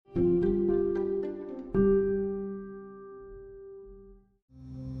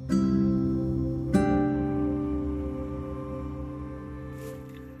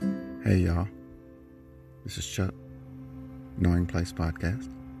Place podcast.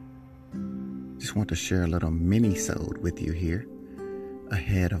 Just want to share a little Minisode with you here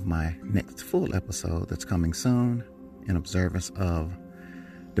ahead of my next full episode that's coming soon in observance of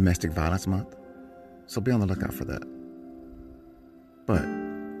Domestic Violence Month. So be on the lookout for that. But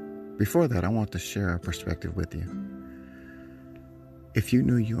before that, I want to share a perspective with you. If you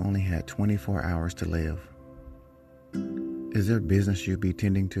knew you only had 24 hours to live, is there business you'd be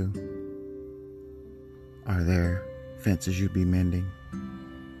tending to? Are there fences you'd be mending?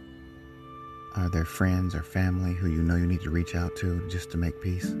 Are there friends or family who you know you need to reach out to just to make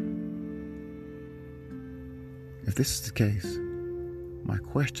peace? If this is the case, my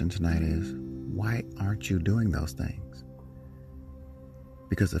question tonight is, why aren't you doing those things?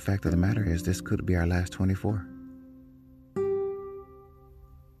 Because the fact of the matter is, this could be our last 24.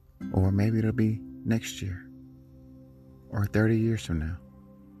 Or maybe it'll be next year. Or 30 years from now.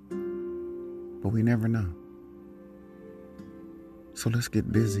 But we never know. So let's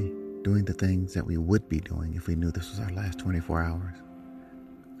get busy doing the things that we would be doing if we knew this was our last 24 hours.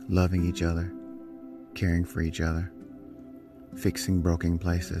 Loving each other, caring for each other, fixing broken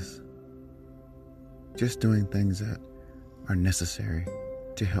places. Just doing things that are necessary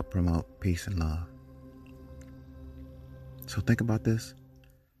to help promote peace and love. So think about this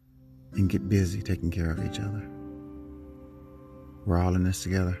and get busy taking care of each other. We're all in this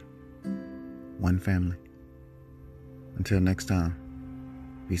together. One family. Until next time,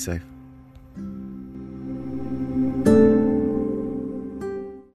 be safe.